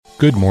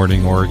Good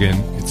morning, Oregon.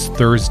 It's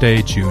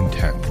Thursday, June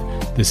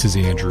 10th. This is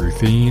Andrew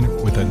Thien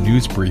with a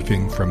news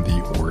briefing from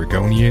the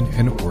Oregonian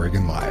and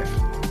Oregon Live.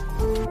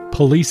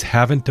 Police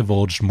haven't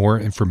divulged more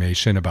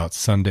information about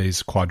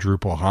Sunday's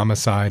quadruple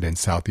homicide in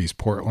southeast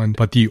Portland,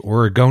 but the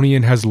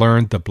Oregonian has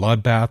learned the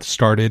bloodbath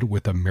started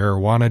with a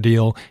marijuana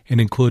deal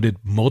and included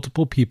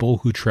multiple people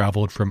who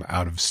traveled from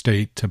out of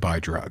state to buy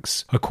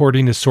drugs.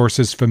 According to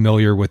sources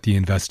familiar with the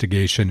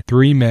investigation,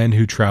 3 men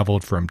who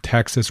traveled from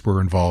Texas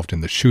were involved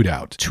in the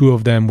shootout. 2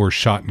 of them were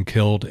shot and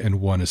killed,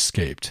 and 1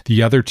 escaped.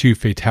 The other 2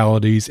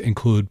 fatalities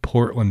include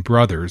Portland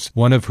brothers,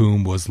 one of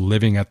whom was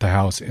living at the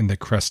house in the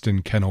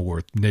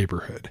Creston-Kenilworth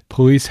neighborhood.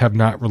 Police have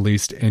not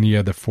released any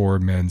of the 4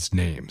 men's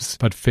names,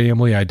 but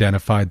family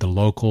identified the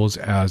locals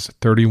as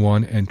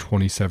 31 and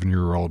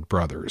 27-year-old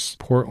brothers.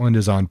 Portland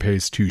is on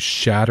pace to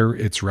shatter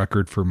its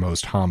record for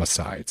most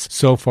homicides.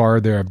 So far,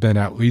 there have been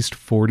at least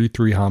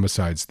 43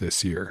 homicides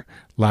this year.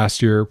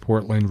 Last year,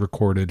 Portland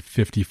recorded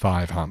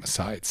 55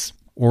 homicides.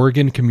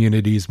 Oregon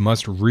communities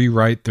must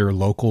rewrite their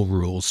local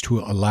rules to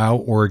allow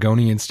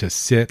Oregonians to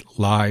sit,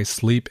 lie,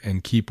 sleep,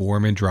 and keep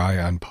warm and dry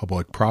on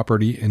public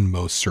property in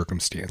most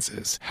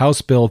circumstances.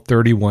 House Bill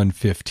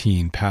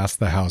 3115 passed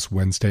the House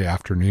Wednesday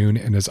afternoon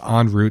and is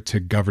en route to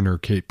Governor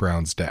Kate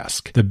Brown's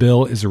desk. The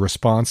bill is a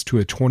response to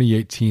a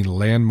 2018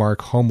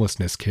 landmark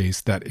homelessness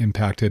case that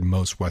impacted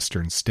most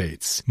Western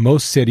states.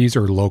 Most cities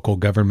or local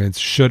governments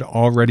should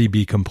already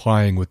be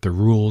complying with the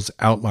rules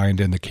outlined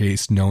in the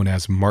case known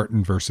as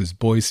Martin versus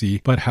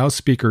Boise, but House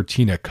Speaker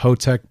Tina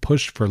Kotek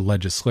pushed for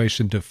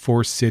legislation to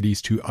force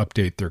cities to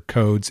update their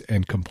codes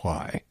and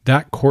comply.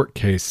 That court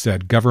case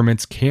said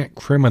governments can't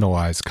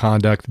criminalize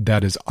conduct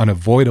that is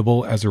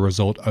unavoidable as a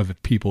result of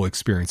people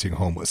experiencing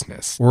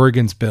homelessness.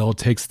 Oregon's bill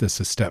takes this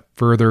a step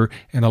further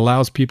and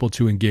allows people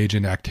to engage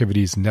in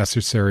activities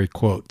necessary,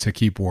 quote, to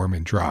keep warm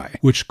and dry,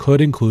 which could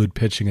include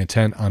pitching a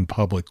tent on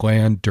public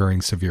land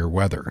during severe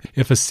weather.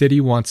 If a city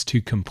wants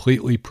to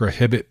completely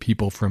prohibit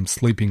people from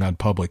sleeping on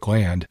public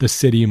land, the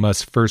city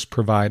must first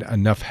provide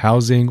enough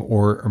housing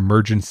or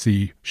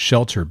emergency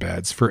shelter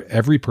beds for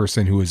every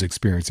person who is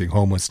experiencing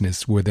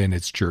homelessness within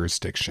its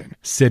jurisdiction.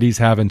 Cities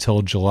have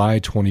until July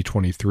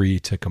 2023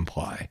 to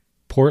comply.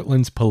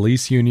 Portland's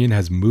police union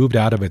has moved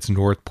out of its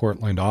North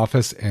Portland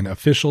office, and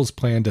officials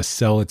plan to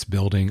sell its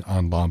building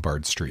on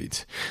Lombard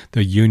Street.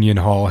 The Union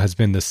Hall has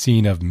been the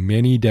scene of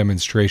many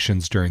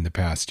demonstrations during the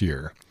past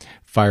year.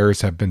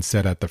 Fires have been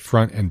set at the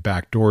front and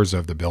back doors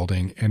of the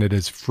building, and it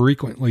is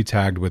frequently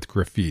tagged with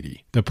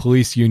graffiti. The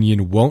police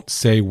union won't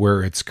say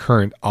where its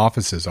current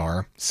offices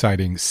are,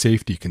 citing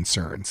safety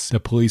concerns. The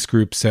police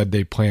group said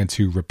they plan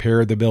to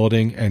repair the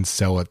building and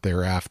sell it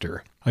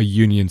thereafter. A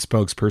union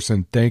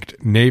spokesperson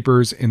thanked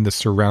neighbors in the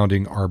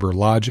surrounding Arbor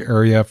Lodge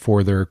area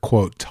for their,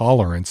 quote,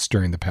 tolerance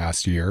during the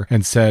past year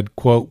and said,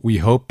 quote, we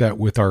hope that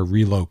with our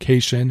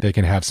relocation, they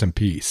can have some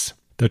peace.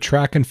 The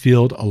track and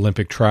field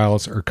Olympic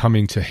trials are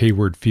coming to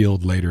Hayward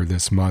Field later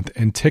this month,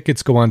 and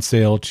tickets go on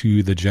sale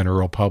to the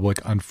general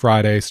public on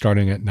Friday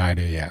starting at 9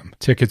 a.m.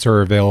 Tickets are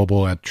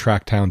available at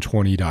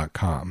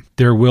tracktown20.com.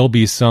 There will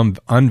be some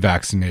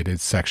unvaccinated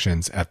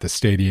sections at the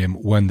stadium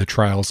when the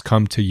trials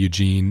come to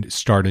Eugene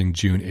starting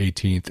June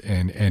 18th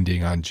and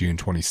ending on June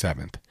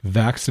 27th.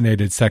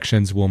 Vaccinated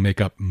sections will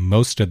make up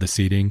most of the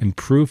seating, and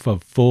proof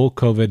of full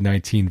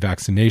COVID-19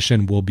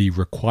 vaccination will be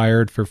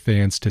required for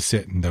fans to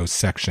sit in those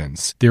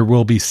sections. There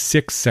will be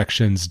 6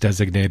 sections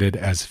designated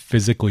as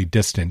physically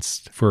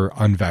distanced for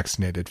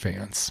unvaccinated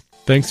fans.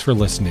 Thanks for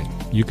listening.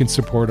 You can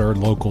support our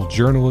local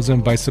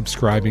journalism by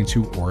subscribing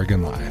to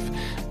Oregon Live.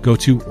 Go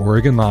to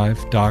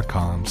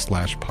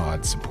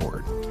OregonLive.com/pod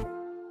support.